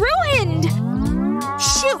totally ruined!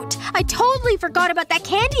 Shoot! I totally forgot about that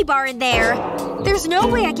candy bar in there. There's no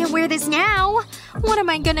way I can wear this now. What am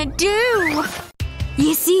I gonna do?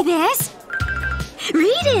 You see this?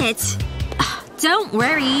 Read it! Don't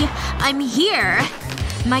worry. I'm here.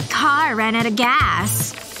 My car ran out of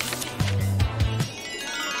gas.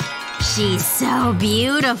 She's so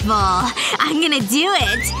beautiful. I'm gonna do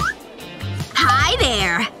it. Hi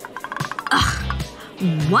there.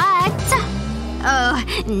 Ugh. What? Oh,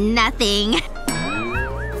 nothing.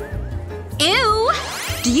 Ew!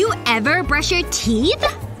 Do you ever brush your teeth?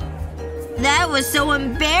 That was so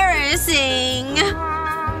embarrassing.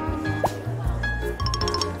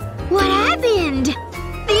 What happened?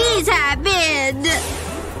 These happened.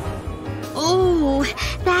 Oh,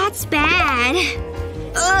 that's bad.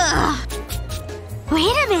 Ugh.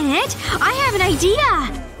 Wait a minute. I have an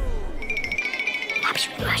idea.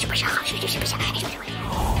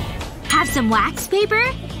 Have some wax paper?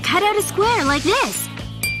 Cut out a square like this.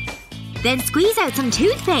 Then squeeze out some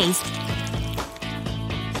toothpaste.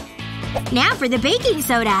 Now for the baking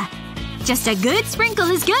soda. Just a good sprinkle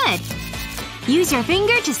is good. Use your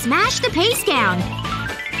finger to smash the paste down.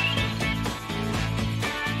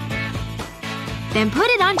 Then put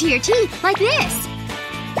it onto your teeth like this.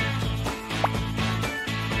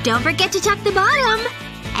 Don't forget to tuck the bottom.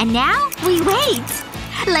 And now, we wait.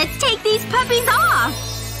 Let's take these puppies off.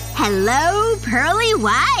 Hello, pearly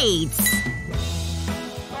whites.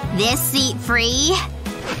 This seat free.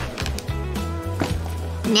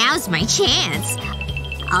 Now's my chance.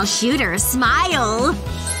 I'll shoot her a smile.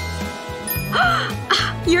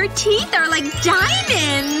 Your teeth are like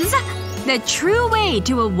diamonds! The true way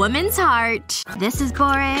to a woman's heart. This is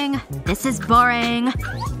boring. This is boring.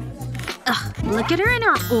 Ugh, look at her in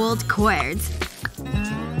her old cords.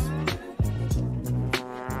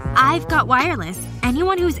 I've got wireless.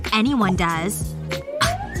 Anyone who's anyone does.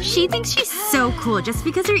 She thinks she's so cool just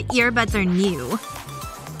because her earbuds are new.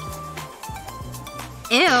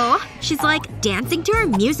 Ew. She's like dancing to her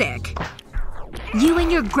music. You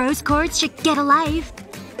and your gross cords should get a life.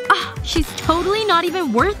 Ugh, she's totally not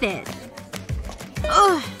even worth it.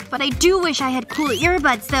 Ugh, but I do wish I had cool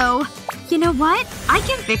earbuds though. You know what? I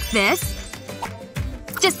can fix this.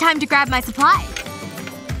 Just time to grab my supply.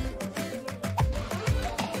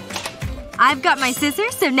 I've got my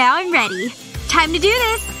scissors, so now I'm ready. Time to do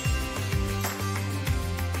this.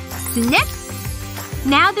 Snip.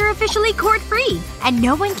 Now they're officially cord-free, and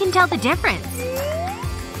no one can tell the difference.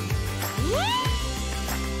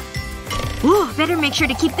 Ooh, better make sure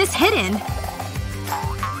to keep this hidden.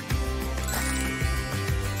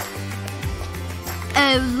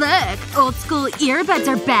 Oh look, old school earbuds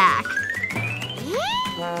are back.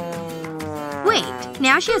 Wait,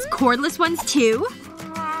 now she has cordless ones too?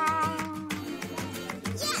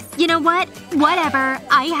 You know what? Whatever.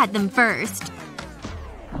 I had them first.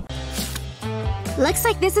 Looks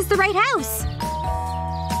like this is the right house.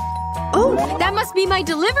 Oh, that must be my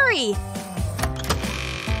delivery!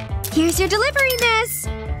 Here's your delivery, miss!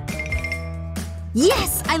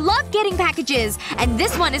 Yes! I love getting packages! And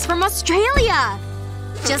this one is from Australia!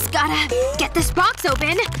 Just gotta get this box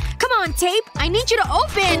open. Come on, tape! I need you to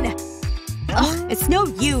open! Ugh, it's no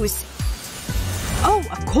use. Oh,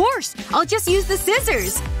 of course! I'll just use the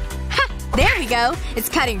scissors. Ha! There we go. It's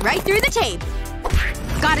cutting right through the tape.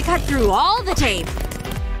 Gotta cut through all the tape.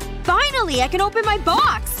 Finally, I can open my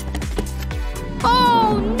box!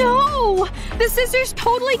 Oh no! The scissors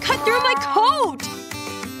totally cut through my coat!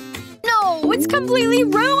 No, it's completely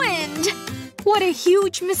ruined! What a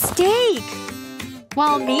huge mistake.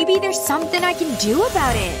 Well, maybe there's something I can do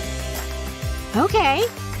about it. Okay.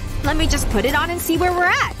 Let me just put it on and see where we're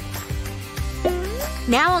at.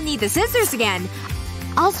 Now I'll need the scissors again.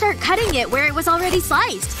 I'll start cutting it where it was already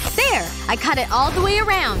sliced. There! I cut it all the way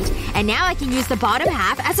around. And now I can use the bottom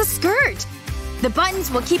half as a skirt. The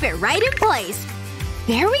buttons will keep it right in place.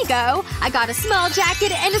 There we go! I got a small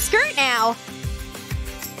jacket and a skirt now.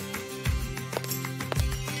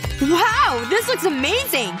 Wow, this looks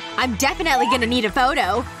amazing! I'm definitely gonna need a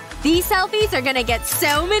photo. These selfies are gonna get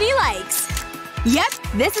so many likes. Yep,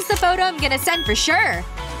 this is the photo I'm gonna send for sure.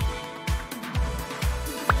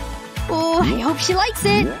 Oh, I hope she likes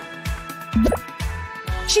it.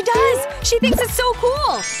 She does! She thinks it's so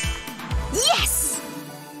cool! Yes!